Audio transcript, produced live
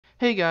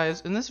Hey guys,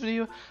 in this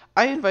video,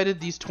 I invited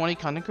these 20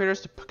 content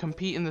creators to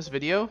compete in this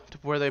video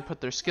where they put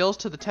their skills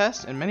to the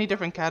test in many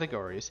different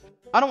categories.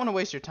 I don't want to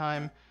waste your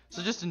time,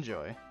 so just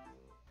enjoy.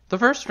 The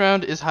first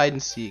round is hide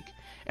and seek,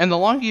 and the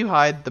longer you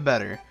hide, the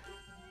better.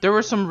 There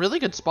were some really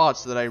good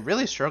spots that I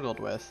really struggled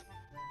with.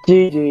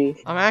 GG.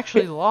 I'm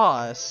actually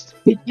lost.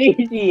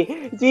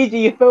 GG.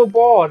 GG, you're so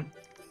bored.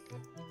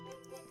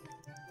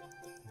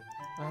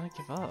 I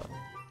give up.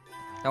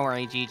 Don't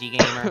worry, GG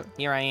Gamer.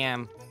 Here I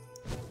am.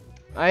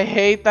 I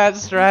hate that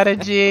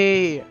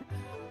strategy.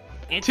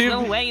 It's the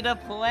way to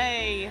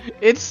play.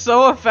 It's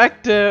so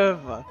effective.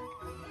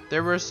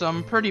 There were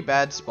some pretty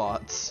bad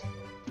spots.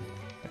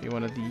 Maybe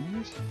one of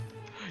these?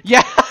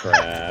 Yeah!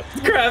 Crap.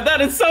 Crap,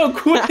 that is so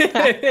quick!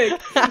 Dang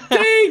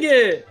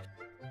it!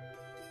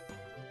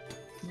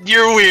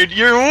 You're weird,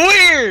 you're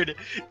weird!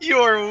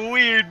 You're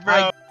weird,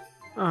 bro!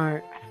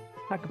 Alright,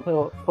 I can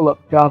pull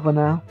up Java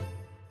now.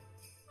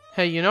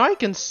 Hey, you know I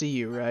can see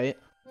you, right?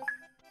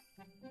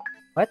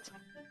 What?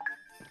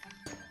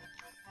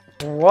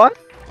 What?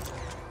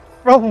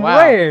 From Wow.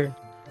 where?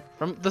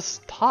 From the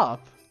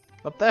top.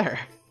 Up there.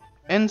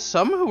 And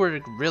some who were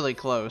really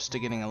close to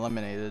getting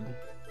eliminated.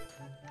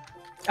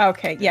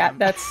 Okay, yeah,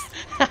 that's...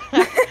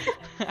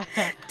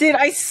 Dude,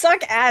 I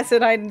suck ass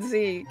at hide and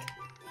seek.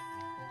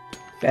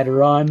 Better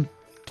run.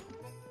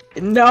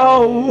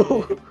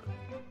 No!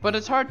 But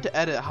it's hard to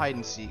edit hide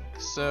and seek,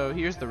 so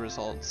here's the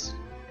results.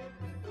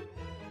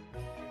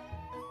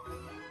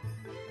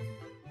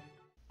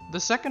 The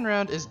second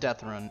round is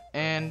death run,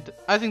 and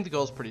I think the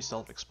goal is pretty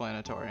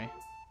self-explanatory.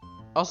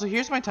 Also,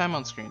 here's my time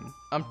on screen.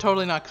 I'm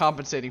totally not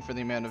compensating for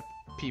the amount of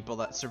people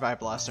that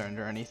survived last round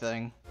or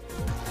anything.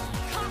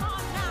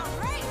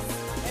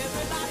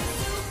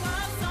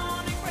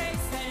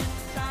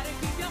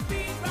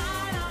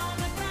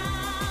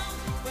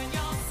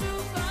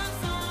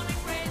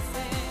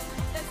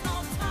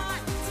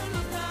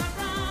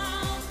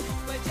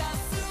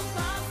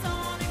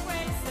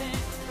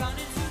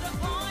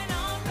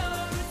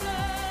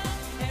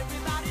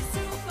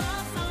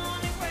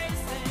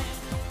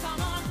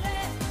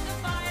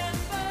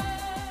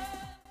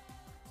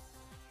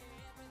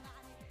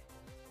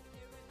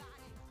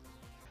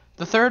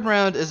 The third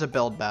round is a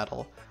build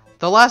battle,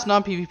 the last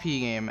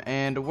non-PvP game,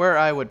 and where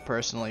I would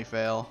personally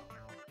fail.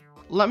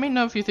 Let me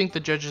know if you think the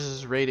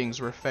judges'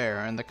 ratings were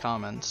fair in the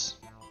comments.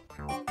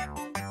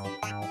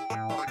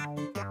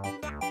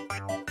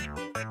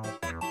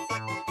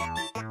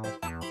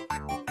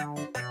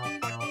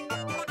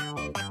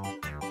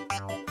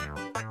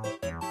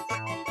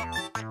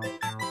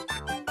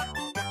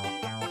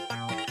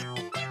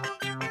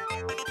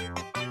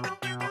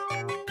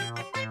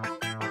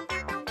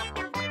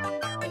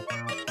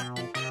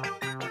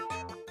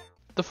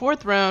 The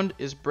fourth round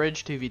is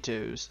Bridge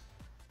 2v2s.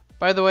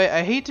 By the way,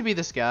 I hate to be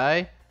this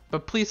guy,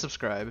 but please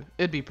subscribe.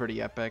 It'd be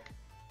pretty epic.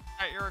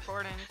 Alright, you're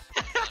recording.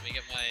 Let me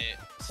get my...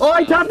 Oh,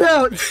 I tapped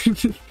out!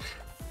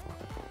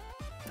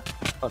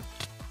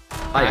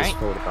 I just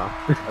pulled it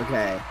off.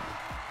 Okay.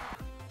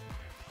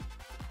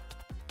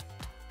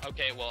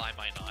 Okay, well, I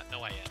might not.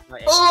 No, I am.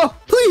 Oh,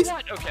 please!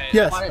 What? Okay.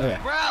 Yes. that's Okay.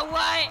 fine. Bro,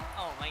 what?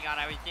 Oh my god,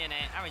 I was in it.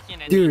 I was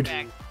in it. Dude.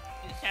 You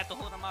just have to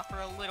hold him up for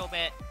a little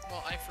bit.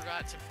 Well, I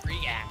forgot to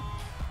react.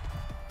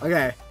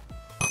 Okay.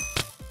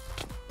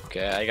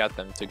 Okay, I got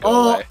them to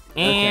go away.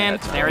 And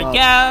that's there we fine.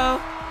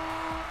 go.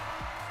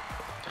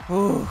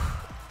 Ooh.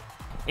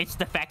 It's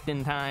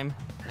defecting time.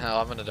 Hell,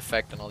 I'm gonna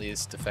defect on all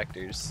these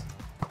defectors.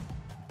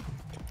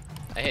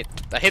 I hate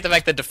the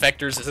fact that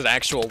defectors is an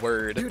actual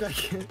word. Dude, I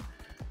can't.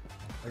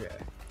 Okay.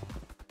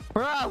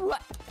 Bro,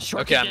 what?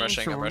 Okay, I'm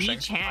rushing, I'm rushing.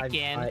 I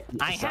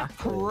have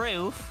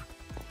proof.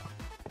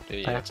 Do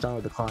you? I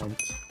accidentally declined.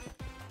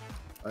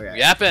 Okay.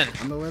 Yapping!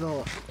 I'm a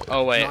little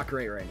Oh, wait. not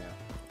great right now.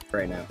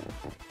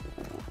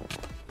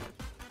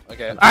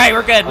 Okay. Alright,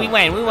 we're good. We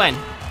win. We win.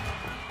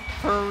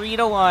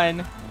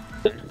 3-1.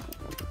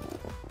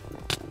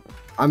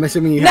 I'm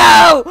assuming you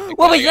No!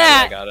 What was I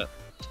that? got it.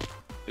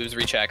 It was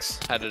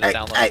rechecks. Had to Hey,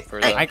 download hey,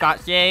 for I the got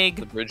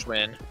Zig. bridge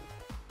win.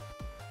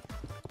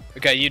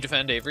 Okay, you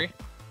defend Avery.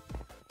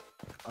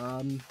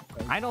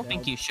 I don't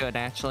think you should,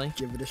 actually.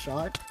 give it a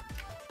shot.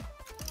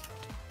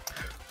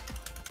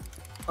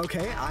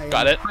 Okay, I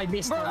Got it. I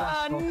missed the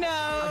last Bruh, one. no!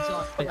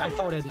 I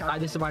folded.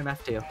 This is my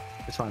math too.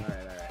 It's fine.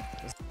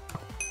 Alright.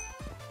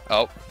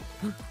 Oh.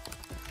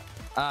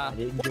 I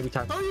didn't really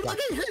time. Oh, you Yeah.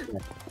 fucking hit!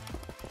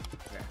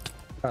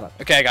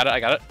 Okay, I got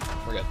it.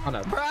 We're good. Oh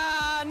no.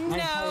 Bruh,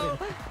 no!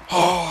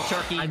 Oh.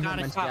 Shorky, you I gotta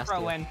meant stop to ask you.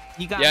 throwing.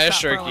 You gotta Yeah,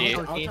 stop Shorky.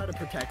 throwing, I'll try to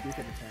protect, you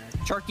can attack.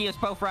 Shorky is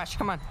both rush,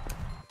 come on.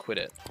 Quit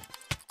it.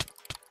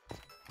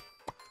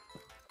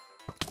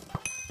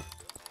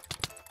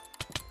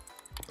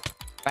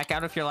 Back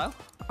out if you're low.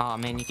 Oh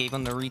man, you gave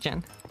him the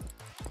regen.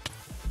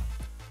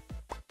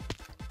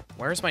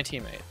 Where's my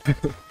teammate?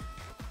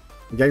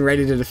 I'm getting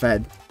ready to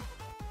defend.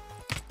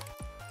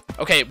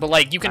 Okay, but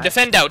like, you can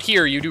defend out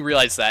here, you do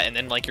realize that, and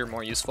then like, you're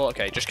more useful.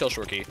 Okay, just kill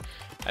Shorky,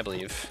 I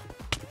believe.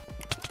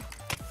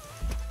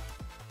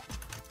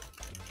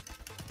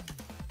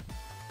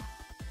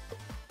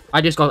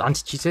 I just got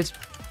anti-cheated.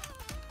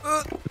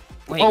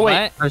 Wait, Oh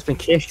wait, what? I've been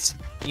kicked.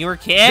 You were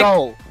kicked?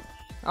 Go!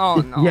 Oh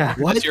no. Yeah.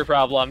 What's your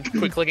problem?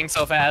 Quit clicking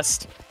so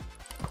fast.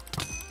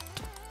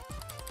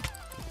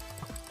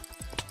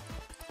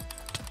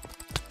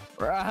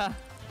 Bruh.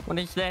 What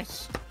is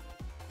this?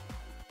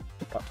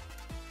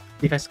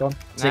 Defense gone.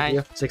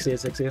 Nice. 60.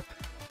 Hit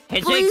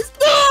Please, Jake.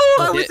 no!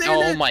 I was in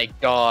Oh it! my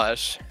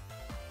gosh.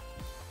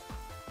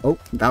 Oh,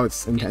 that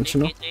was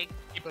intentional. Hit Jake.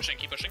 Keep pushing,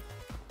 keep pushing.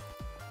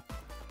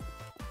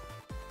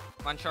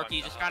 Come on, Sharky,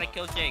 you just gotta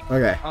kill Jake.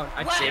 Okay. Oh,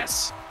 I What? did.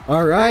 Yes.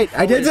 All right,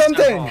 I did So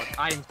something. hard.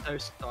 I am so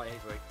sorry,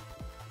 Avery.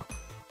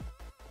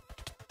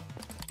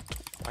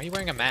 Why are you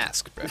wearing a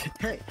mask, bro?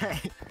 Hey, hey.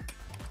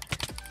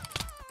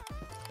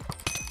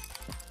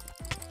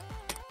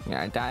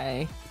 Yeah,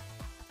 die.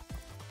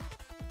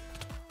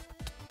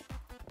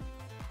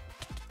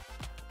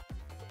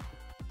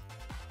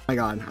 Oh my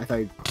God, I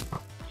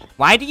thought.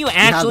 Why do you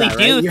actually that,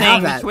 right? do You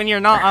have things that. when you're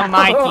not on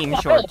my team,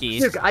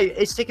 Shorties? Look,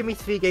 it's taken me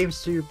 3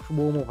 games to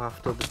warm up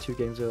after the 2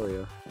 games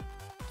earlier.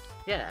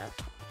 Yeah.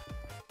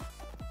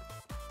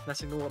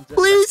 That's ignore what I'm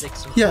Please?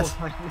 6 Yes.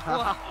 right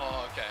now.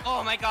 Oh, okay.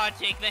 Oh my god,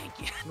 Jake, thank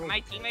you.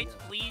 My teammates,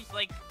 please,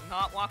 like,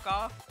 not walk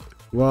off.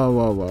 Whoa,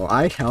 whoa, whoa!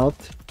 I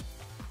helped.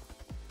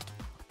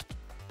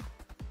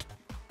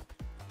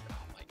 Oh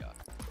my god.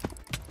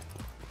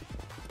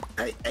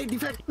 Hey,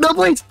 defend! No,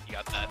 please! You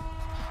got that.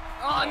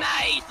 Oh,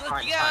 nice! Let's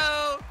Fine,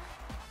 go!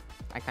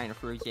 I kind of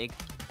threw Jake.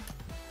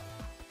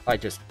 I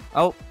just.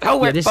 Oh,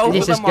 we're Yeah, this both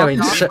is of them going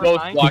walked so. off. We're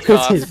fine. Walk This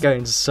off. is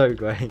going so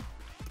great.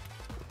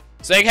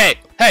 Saying, hey,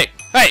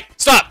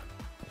 stop!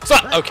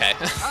 Stop! Okay.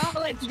 Oh,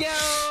 let's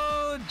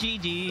go!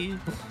 GG.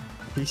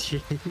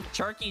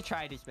 Sharky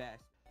tried his best.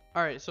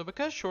 Alright, so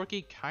because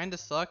Shorky kinda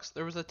sucks,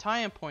 there was a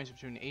tie-in points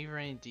between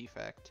Avery and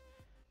Defect.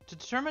 To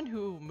determine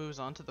who moves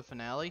on to the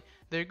finale,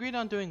 they agreed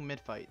on doing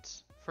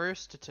mid-fights,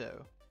 first to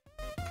toe.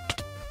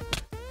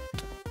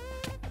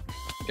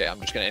 Okay,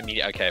 I'm just gonna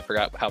immediately. Okay, I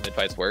forgot how mid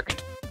fights work.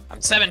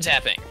 I'm 7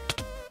 tapping.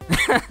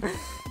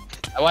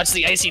 I watched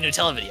the Icy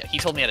Nutella video. He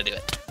told me how to do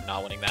it.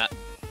 Not winning that.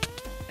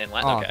 And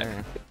let. Oh, Okay.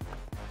 there.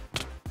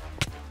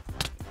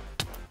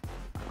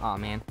 Oh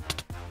man.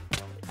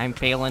 I'm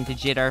failing to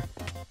jitter.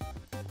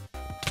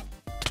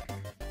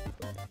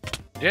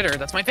 Jitter,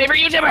 that's my favorite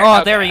YouTuber. Oh,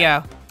 Okay. there we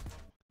go.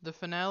 The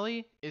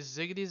finale is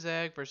Ziggity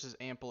Zag versus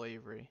Ample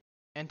Avery.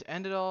 And to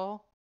end it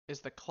all is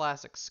the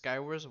classic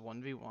Skywars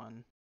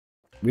 1v1.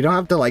 We don't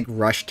have to like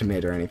rush to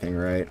mid or anything,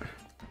 right?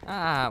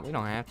 We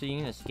don't have to. You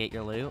can just get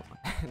your loot.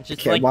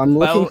 Just Okay, like well, I'm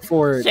looking bow-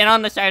 for. sit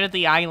on the side of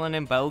the island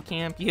and bow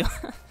camp you.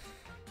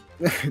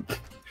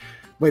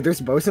 Wait, there's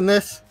bows in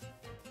this?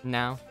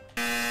 No.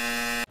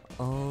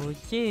 Oh,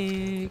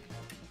 Zig.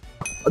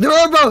 Oh, there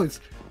are bows!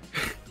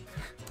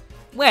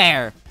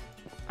 Where?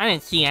 I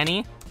didn't see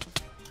any.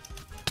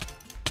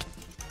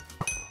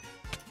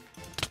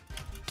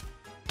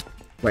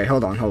 Wait,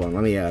 hold on.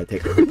 Let me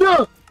take.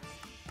 No!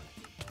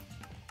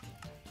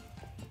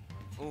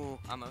 Ooh,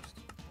 almost.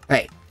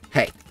 Hey.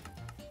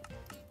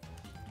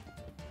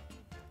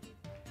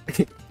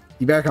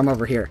 You better come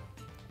over here.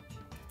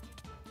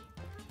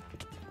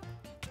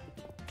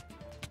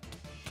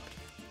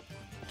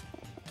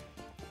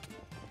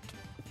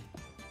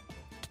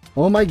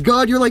 Oh my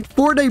God, you're like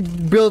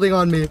Fortnite building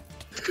on me.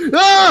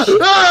 Ah!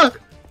 Ah!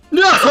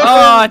 No!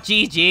 Oh,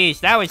 GG's.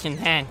 That was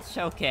intense.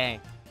 Okay.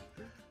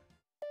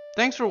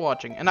 Thanks for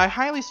watching, and I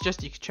highly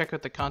suggest you check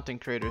out the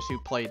content creators who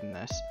played in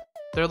this.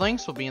 Their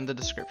links will be in the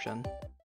description.